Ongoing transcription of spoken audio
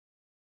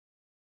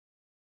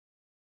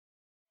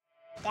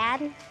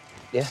Dad?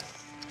 Yeah?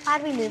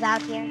 Why'd we move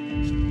out here?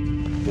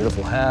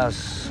 Beautiful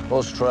house,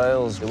 horse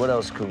trails. What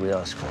else could we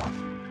ask for?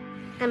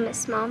 I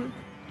miss Mom.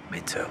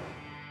 Me too.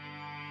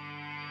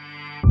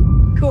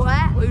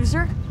 What,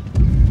 loser?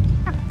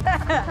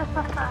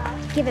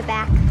 Give it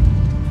back.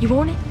 You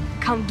want it?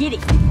 Come get it.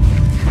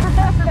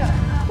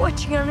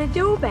 What you gonna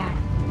do about it?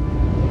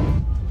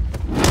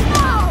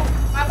 No!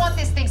 I want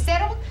this thing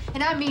settled,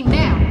 and I mean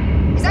now.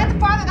 Is that the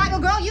father, not your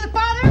girl? You the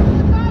father?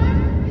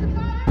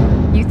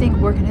 You think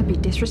we're gonna be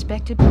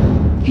disrespected?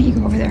 Can't you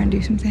go over there and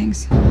do some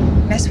things?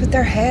 Mess with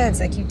their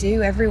heads like you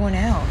do everyone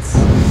else.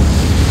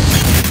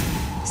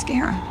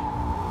 Scare them.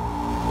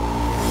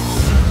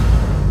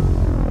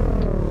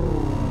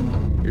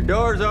 Your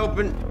door's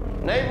open.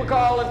 Neighbor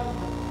calling.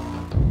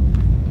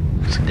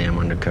 It's a damn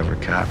undercover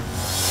cop.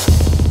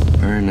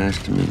 Very nice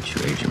to meet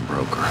you, Agent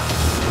Broker.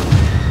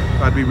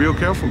 I'd be real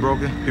careful,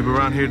 Broker. People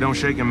around here don't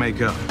shake and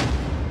make up.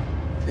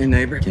 Hey,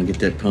 neighbor, can I get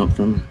that pump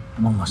from you?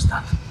 I'm almost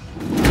done.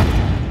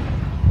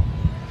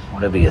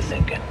 Whatever you're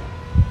thinking,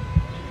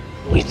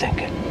 we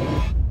think it.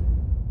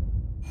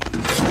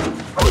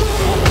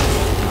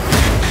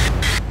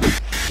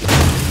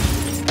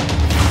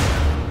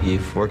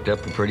 You've worked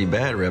up a pretty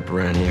bad rep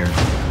around here.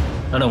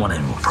 I don't want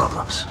any more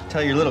problems.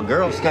 Tell your little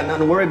girl she's got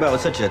nothing to worry about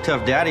with such a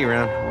tough daddy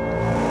around.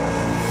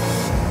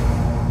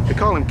 They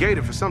call him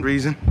Gator for some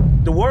reason.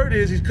 The word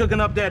is he's cooking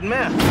up that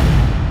meth.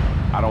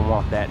 I don't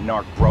want that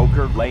narc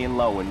broker laying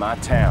low in my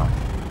town.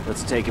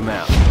 Let's take him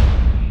out.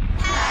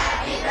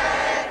 Happy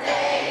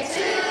birthday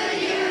to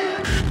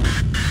you.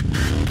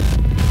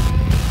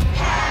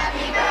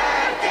 Happy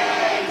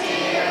birthday,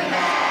 dear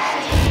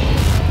Maddie.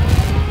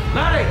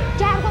 Maddie!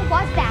 Dad, what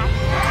was that?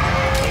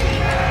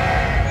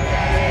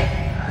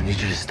 I need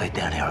you to stay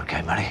down here,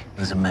 okay, Matty?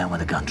 There's a man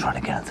with a gun trying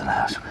to get into the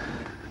house.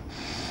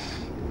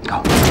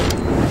 Go.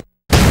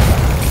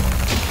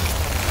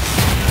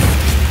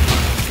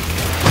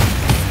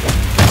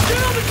 Get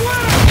on the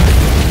ground!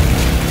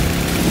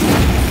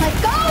 Let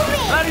go of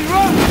me! Maddie,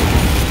 run!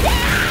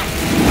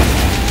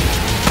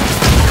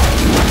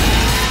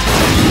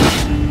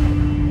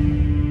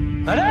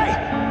 Matty!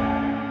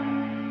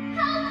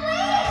 Help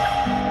me!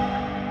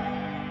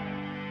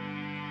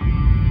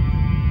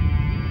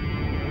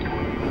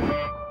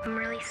 I'm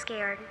really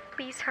scared.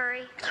 Please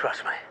hurry.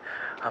 Trust me,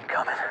 I'm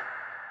coming.